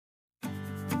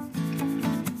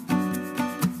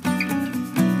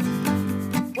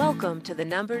Welcome to the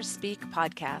Numbers Speak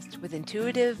podcast with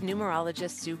intuitive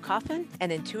numerologist Sue Coffin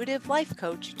and intuitive life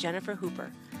coach Jennifer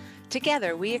Hooper.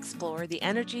 Together, we explore the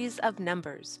energies of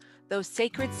numbers, those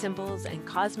sacred symbols and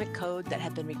cosmic code that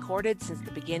have been recorded since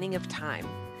the beginning of time.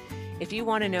 If you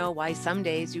want to know why some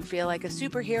days you feel like a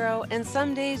superhero and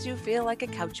some days you feel like a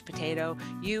couch potato,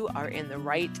 you are in the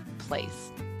right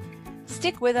place.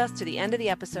 Stick with us to the end of the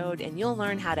episode and you'll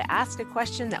learn how to ask a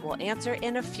question that we'll answer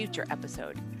in a future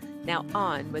episode. Now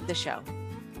on with the show.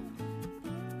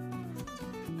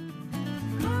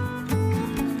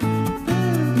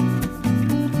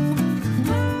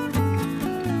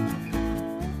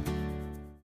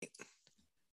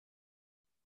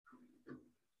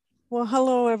 Well,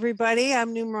 hello, everybody.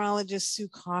 I'm numerologist Sue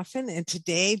Coffin, and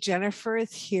today Jennifer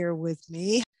is here with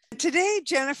me. Today,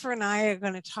 Jennifer and I are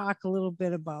going to talk a little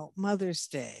bit about Mother's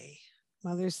Day.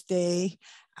 Mother's Day,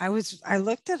 I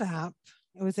looked it up.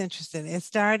 It was interesting. It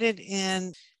started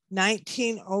in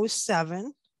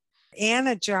 1907.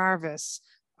 Anna Jarvis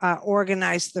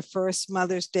organized the first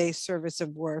Mother's Day service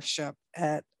of worship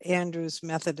at Andrews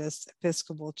Methodist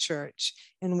Episcopal Church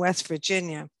in West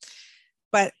Virginia.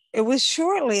 But it was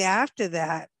shortly after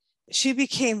that, she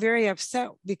became very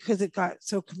upset because it got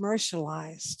so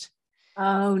commercialized.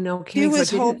 Oh, no kidding. She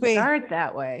was hoping start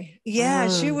that way. Yeah,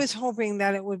 she was hoping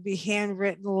that it would be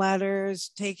handwritten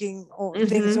letters, taking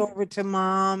things over to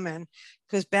mom. And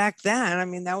because back then, I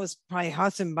mean, that was probably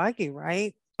horse and buggy,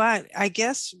 right? But I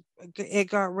guess it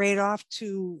got right off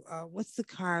to, what's the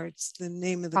cards? The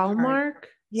name of the Hallmark? card?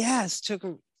 Yes, took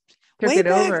it back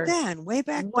over. Way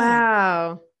back then.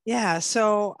 Wow. Yeah,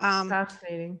 so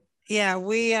fascinating. Yeah,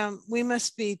 we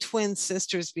must be twin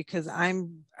sisters because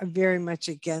I'm very much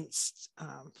against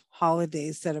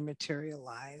holidays that are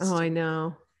materialized. Oh, I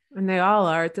know. And they all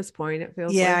are at this point, it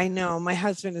feels Yeah, like. I know. My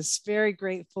husband is very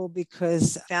grateful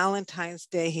because Valentine's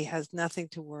Day, he has nothing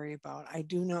to worry about. I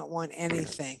do not want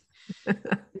anything.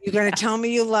 You're going to tell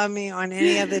me you love me on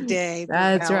any other day but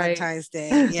That's Valentine's right.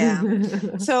 Day. Yeah.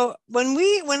 So when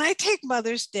I take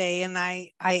Mother's Day and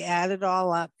I add it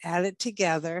all up, add it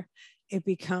together, it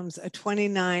becomes a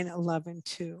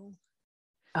 29-11-2.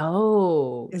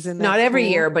 Oh, Isn't that not every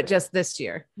cool? year, but just this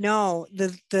year. No,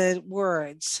 the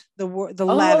words, the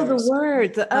letters. The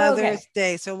words. Mother's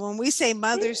Day. So when we say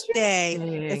Mother's Day,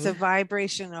 it's a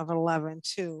vibration of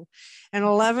 11-2. And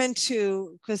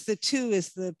 11-2, because the 2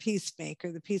 is the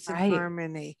peacemaker, the peace and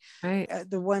harmony,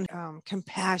 the one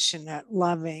compassionate,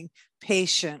 loving,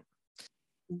 patient,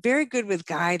 very good with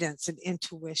guidance and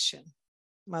intuition.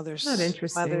 Mothers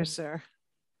are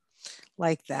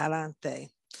like that, aren't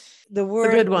they? The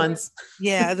good ones.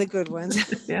 Yeah, the good ones.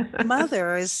 Yeah.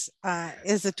 Mother is a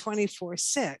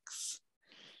 24/6.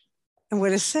 And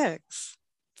what is 6?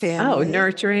 Family. Oh,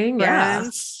 nurturing,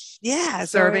 friends. Yeah.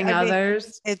 Serving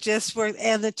others. It just works.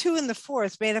 And the 2 and the 4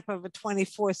 is made up of a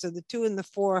 24. So the 2 and the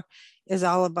 4 is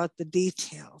all about the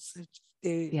details.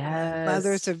 Yes.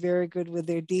 Mothers are very good with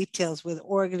their details, with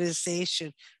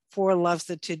organization. 4 loves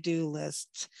the to-do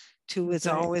list. 2 is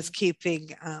always keeping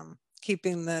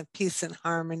the peace and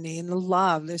harmony and the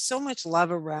love. There's so much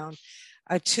love around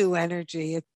a 2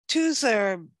 energy. 2s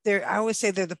I always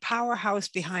say they're the powerhouse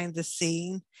behind the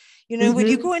scene. You know, when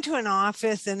you go into an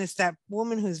office and it's that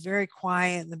woman who's very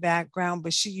quiet in the background,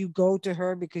 but you go to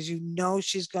her because you know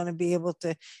she's going to be able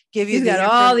to give you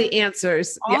all the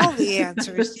answers. All the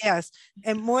answers, yes.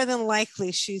 And more than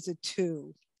likely, she's a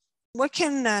 2. What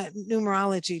can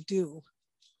numerology do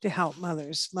to help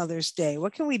Mother's Day?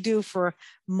 What can we do for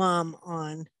mom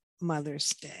on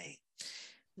Mother's Day?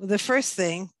 Well, the first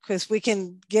thing, because we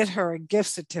can get her a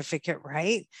gift certificate,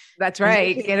 right? That's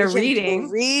right. Get a reading.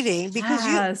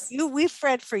 Because we've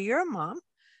read for your mom.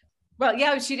 Well,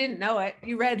 yeah, she didn't know it.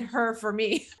 You read her for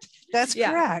me. That's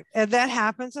correct. And that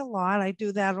happens a lot. I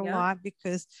do that a lot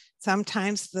because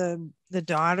sometimes the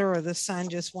daughter or the son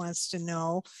just wants to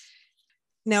know.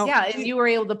 Now, and you were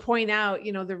able to point out,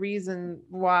 the reason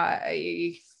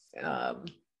why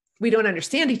we don't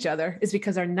understand each other is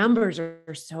because our numbers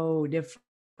are so different.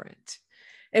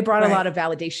 It brought a lot of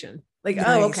validation. Like,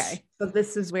 oh, okay. So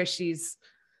this is where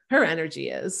her energy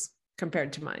is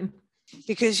compared to mine.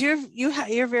 Because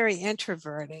you're very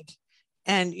introverted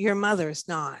and your mother's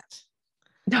not.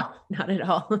 No, not at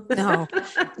all. No.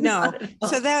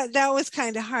 So that was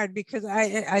kind of hard because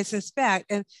I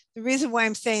suspect, and the reason why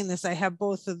I'm saying this, I have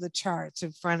both of the charts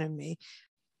in front of me.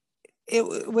 It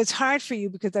was hard for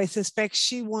you because I suspect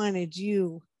she wanted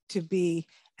you to be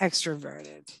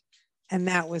extroverted, and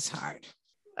that was hard.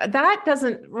 That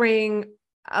doesn't ring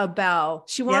a bell.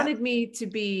 She wanted me to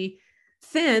be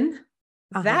thin.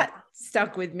 That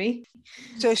stuck with me.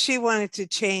 So she wanted to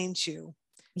change you.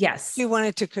 Yes. She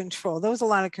wanted to control. There was a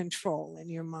lot of control in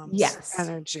your mom's Yes.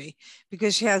 energy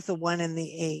because she has the 1 and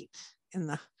the 8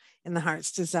 in the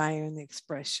heart's desire and the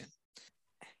expression.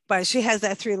 But she has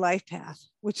that 3 life path,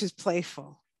 which is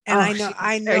playful. And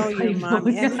I know your mom.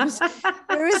 And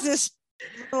there is this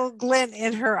little glint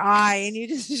in her eye, and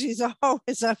she's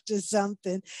always up to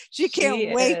something. She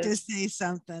can't wait to say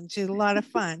something. She's a lot of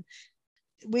fun.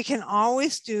 We can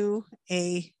always do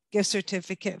a gift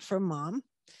certificate for mom.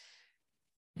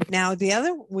 Now,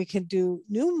 we can do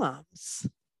new moms.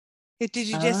 Did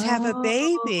you just have a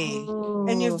baby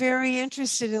and you're very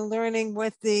interested in learning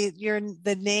what the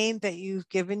name that you've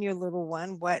given your little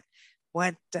one, what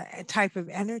type of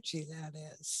energy that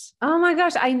is? Oh my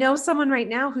gosh. I know someone right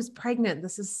now who's pregnant.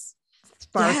 This is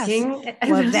sparking. Yes.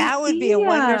 Well, that would be a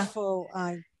wonderful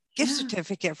gift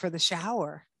certificate for the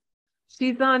shower.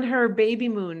 She's on her baby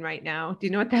moon right now. Do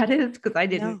you know what that is? Because I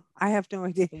didn't. No, I have no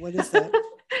idea. What is that?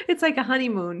 It's like a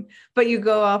honeymoon, but you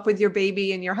go off with your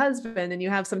baby and your husband and you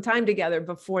have some time together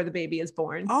before the baby is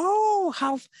born.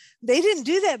 Oh, they didn't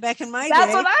do that back in my day.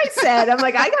 That's what I said. I'm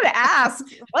like, I got to ask,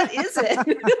 what is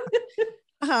it?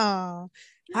 Oh,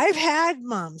 I've had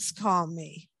moms call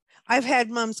me. I've had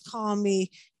moms call me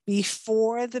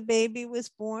before the baby was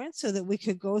born so that we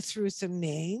could go through some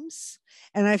names.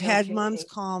 And I've had moms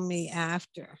call me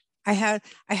after. I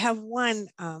have one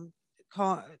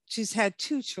she's had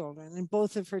 2 children, and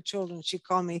both of her children, she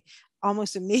called me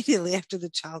almost immediately after the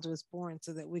child was born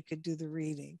so that we could do the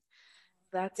reading.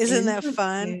 Isn't that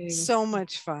fun? So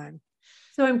much fun.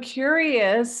 So I'm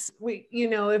curious,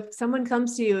 if someone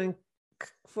comes to you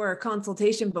for a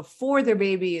consultation before their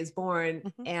baby is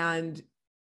born and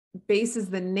bases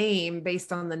the name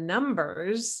based on the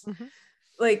numbers,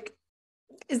 like,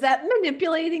 is that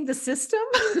manipulating the system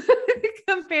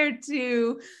compared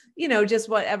to, just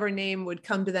whatever name would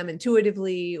come to them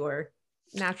intuitively or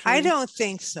naturally? I don't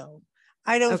think so.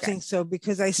 I don't think so,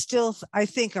 because I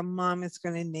think a mom is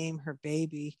going to name her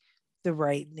baby the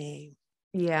right name.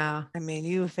 Yeah. I mean,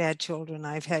 you've had children.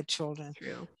 I've had children.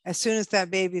 True. As soon as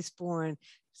that baby's born,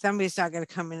 somebody's not going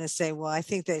to come in and say, well, I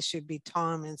think that should be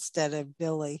Tom instead of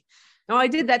Billy. Oh, I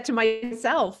did that to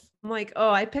myself. I'm like,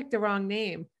 oh, I picked the wrong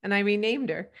name and I renamed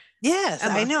her. Yes,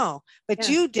 Emma. I know, but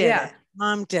you did it.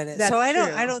 Mom did it. That's so I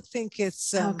true. don't think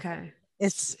it's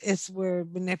it's we're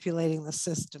manipulating the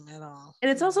system at all. And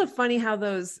it's also funny how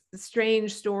those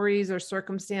strange stories or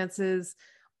circumstances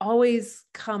always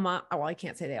come up. Oh, well, I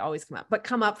can't say they always come up, but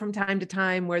come up from time to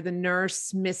time where the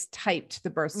nurse mistyped the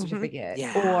birth certificate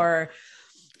or,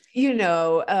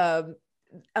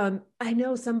 I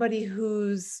know somebody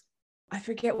who's, I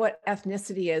forget what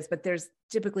ethnicity is, but there's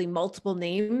typically multiple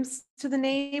names to the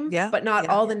name, but not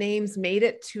all the names made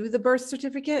it to the birth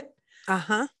certificate.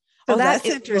 So that's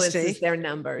interesting. Their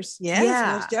numbers.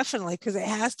 Yes, most definitely, because it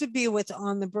has to be what's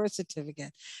on the birth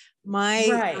certificate.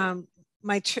 My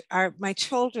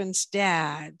children's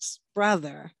dad's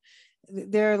brother,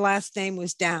 their last name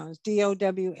was Downes,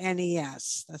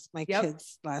 Downes. That's my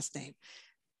kid's last name.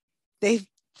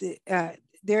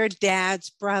 Their dad's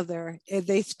brother,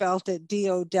 they spelled it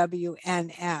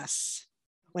Downs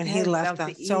when he left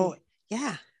them. So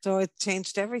so it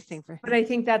changed everything for him. But I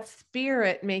think that's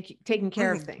spirit taking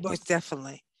care of things. Most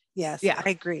definitely. Yes, I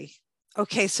agree.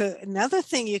 Okay, so another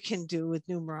thing you can do with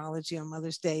numerology on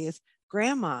Mother's Day is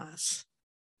grandmas.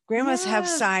 Grandmas have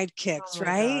sidekicks,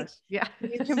 right? Gosh. Yeah.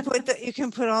 You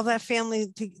can put all that family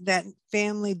DNA,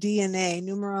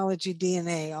 numerology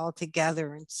DNA all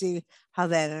together and see how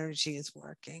that energy is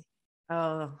working.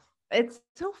 Oh, it's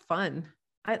so fun.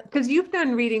 Because you've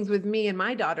done readings with me and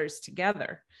my daughters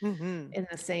together in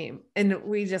the same, and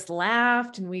we just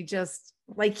laughed and we just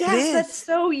that's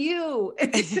so you.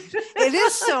 It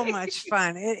is so much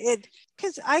fun.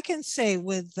 Because I can say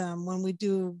with when we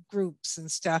do groups and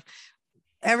stuff,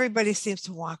 everybody seems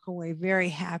to walk away very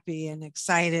happy and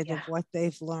excited of what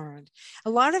they've learned. A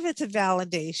lot of it's a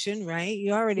validation, right?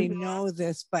 You already know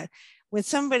this, but when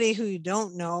somebody who you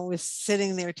don't know is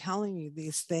sitting there telling you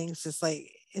these things, it's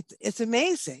like, it's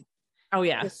amazing. Oh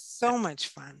yeah. It's so much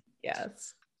fun.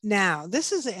 Yes. Now,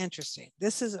 this is interesting.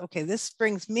 This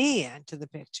brings me into the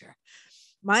picture.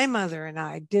 My mother and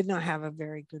I did not have a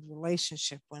very good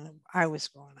relationship when I was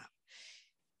growing up.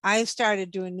 I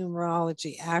started doing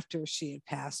numerology after she had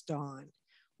passed on.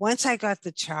 Once I got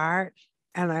the chart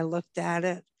and I looked at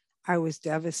it, I was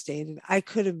devastated. I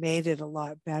could have made it a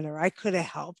lot better. I could have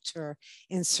helped her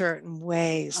in certain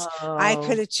ways. I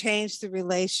could have changed the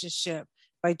relationship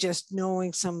by just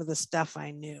knowing some of the stuff I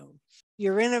knew.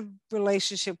 You're in a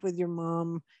relationship with your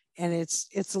mom and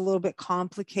it's a little bit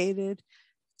complicated.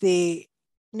 The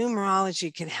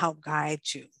numerology can help guide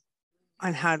you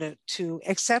on how to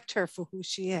accept her for who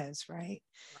she is, right?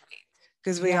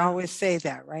 Because we Yeah. always say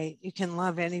that, right? You can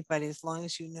love anybody as long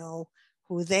as you know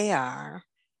who they are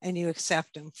and you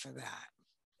accept them for that.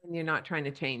 And you're not trying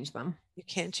to change them. You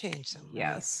can't change them.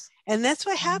 Yes. Right? And that's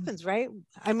what happens, right?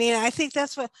 I mean, I think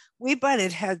that's what we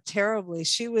butted had terribly.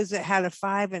 She had a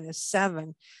 5 and a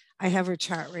 7. I have her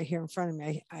chart right here in front of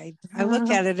me. I look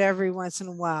at it every once in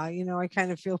a while. You know, I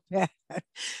kind of feel bad.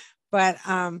 But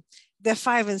the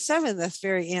 5 and 7, that's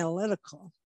very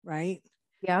analytical, right?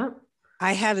 Yeah.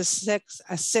 I had a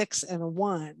 6 and a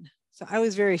 1. So I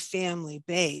was very family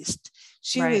based.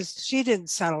 She didn't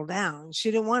settle down.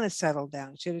 She didn't want to settle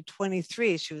down. She had a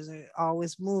 23. She was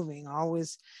always moving,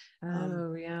 always.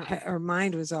 Her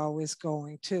mind was always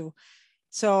going too.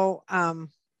 So, and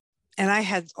I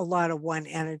had a lot of 1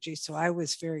 energy. So I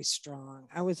was very strong.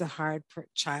 I was a hard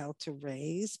child to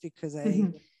raise because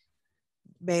I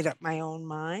made up my own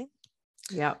mind.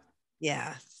 Yep.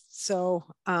 Yeah. So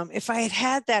if I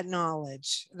had that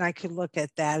knowledge and I could look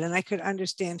at that and I could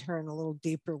understand her in a little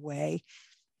deeper way,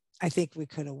 I think we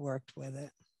could have worked with it.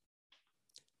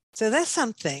 So that's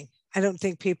something I don't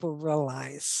think people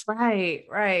realize. Right.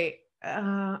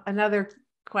 Another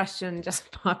question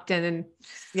just popped in. And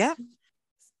yeah.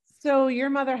 So your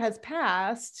mother has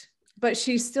passed, but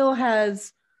she still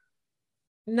has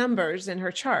numbers in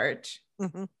her chart.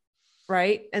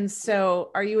 Right. And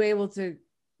so are you able to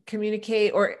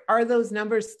communicate, or are those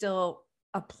numbers still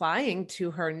applying to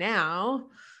her now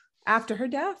after her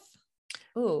death?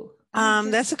 Oh,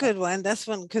 that's a good one. That's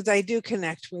one, because I do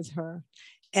connect with her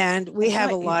and we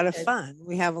have a lot of fun.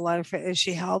 We have a lot of fun.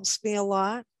 She helps me a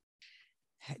lot.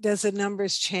 Does the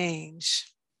numbers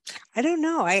change? I don't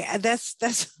know. That's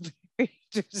a very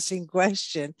interesting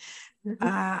question.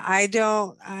 I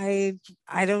don't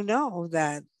know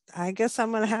that. I guess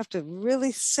I'm going to have to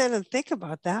really sit and think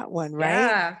about that one, right?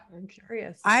 Yeah, I'm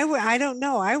curious. I don't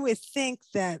know. I would think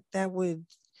that would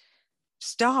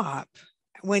stop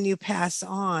when you pass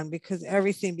on because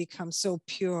everything becomes so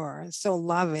pure and so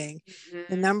loving.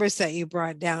 The numbers that you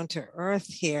brought down to earth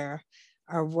here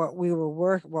are what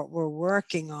we're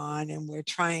working on, and we're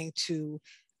trying to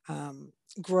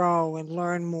grow and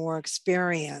learn more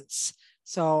experience.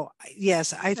 So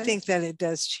yes, I think that it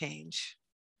does change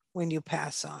when you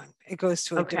pass on. It goes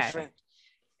to a different,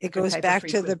 it goes back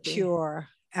to the pure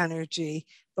energy.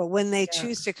 But when they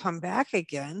choose to come back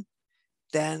again,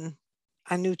 then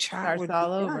a new chart would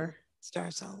all over.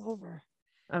 Starts all over.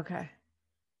 Okay.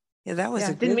 Yeah, that was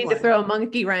a didn't good mean one. to throw a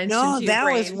monkey wrench. No, that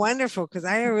was wonderful because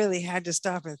I really had to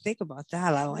stop and think about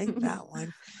that. I like that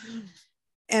one.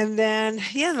 And then,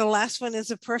 the last one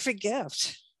is a perfect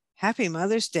gift. Happy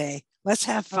Mother's Day. Let's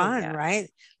have fun, right?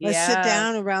 Let's sit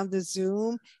down around the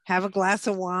Zoom, have a glass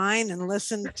of wine, and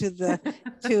listen to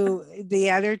the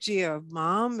energy of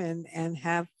mom and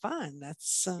have fun.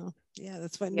 That's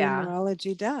that's what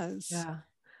numerology does. Yeah.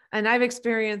 And I've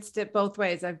experienced it both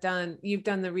ways. You've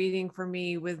done the reading for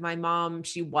me with my mom.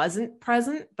 She wasn't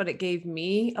present, but it gave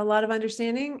me a lot of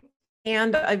understanding.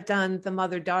 And I've done the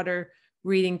mother-daughter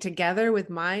reading together with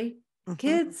my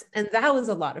kids. And that was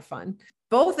a lot of fun.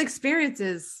 Both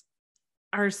experiences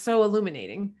are so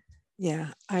illuminating. Yeah,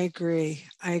 I agree.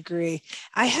 I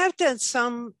have done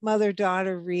some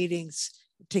mother-daughter readings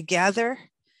together,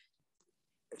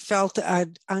 felt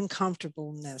an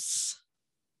uncomfortableness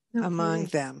among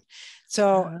them.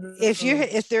 So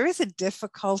if there is a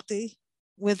difficulty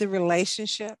with the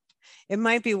relationship, it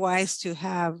might be wise to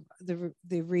have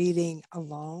the reading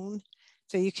alone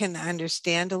so you can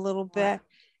understand a little bit,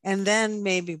 and then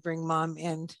maybe bring mom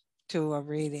in to a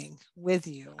reading with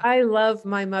you. I love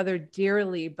my mother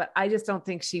dearly, but I just don't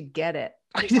think she'd get it.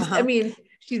 I mean,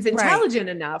 she's intelligent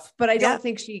enough, but I don't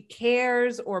think she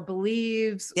cares or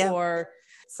believes so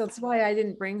that's why I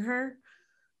didn't bring her.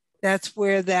 That's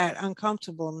where that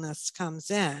uncomfortableness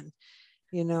comes in.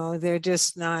 You know, they're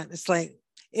just not, it's like,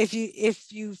 if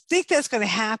you think that's going to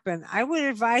happen, I would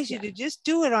advise you to just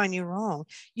do it on your own.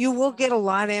 You will get a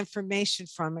lot of information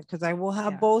from it because I will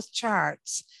have both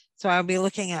charts. So I'll be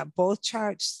looking at both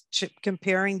charts,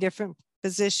 comparing different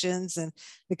positions and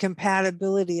the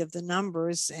compatibility of the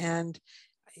numbers. And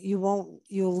you'll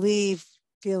leave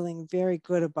feeling very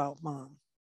good about mom.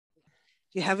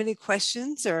 Do you have any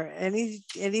questions or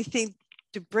anything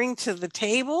to bring to the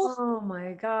table? Oh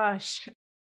my gosh.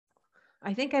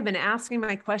 I think I've been asking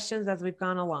my questions as we've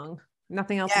gone along.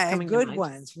 Nothing else is coming to mind. Good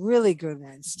ones, really good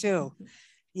ones too.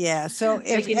 Yeah. So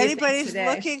if anybody's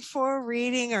looking for a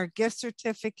reading or gift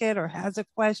certificate or has a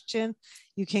question,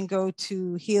 you can go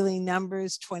to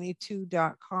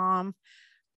healingnumbers22.com.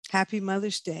 Happy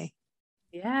Mother's Day.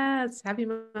 Yes. Happy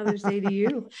Mother's Day to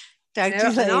you. Talk to you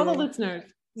later. And all the listeners.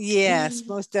 Yes,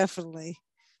 most definitely.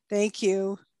 Thank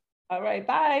you. All right,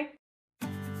 bye.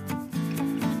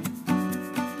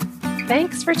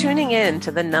 Thanks for tuning in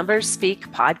to the Numbers Speak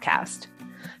podcast.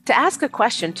 To ask a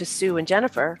question to Sue and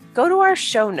Jennifer, go to our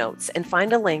show notes and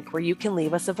find a link where you can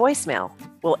leave us a voicemail.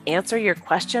 We'll answer your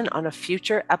question on a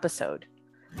future episode.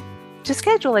 To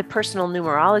schedule a personal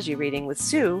numerology reading with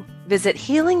Sue, visit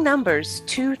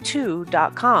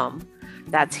healingnumbers22.com.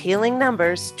 That's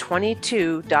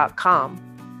healingnumbers22.com.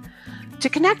 To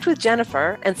connect with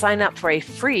Jennifer and sign up for a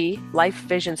free Life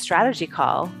Vision Strategy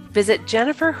call, visit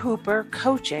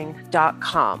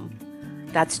jenniferhoopercoaching.com.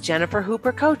 That's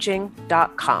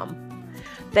jenniferhoopercoaching.com.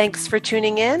 Thanks for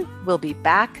tuning in. We'll be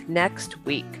back next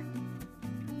week.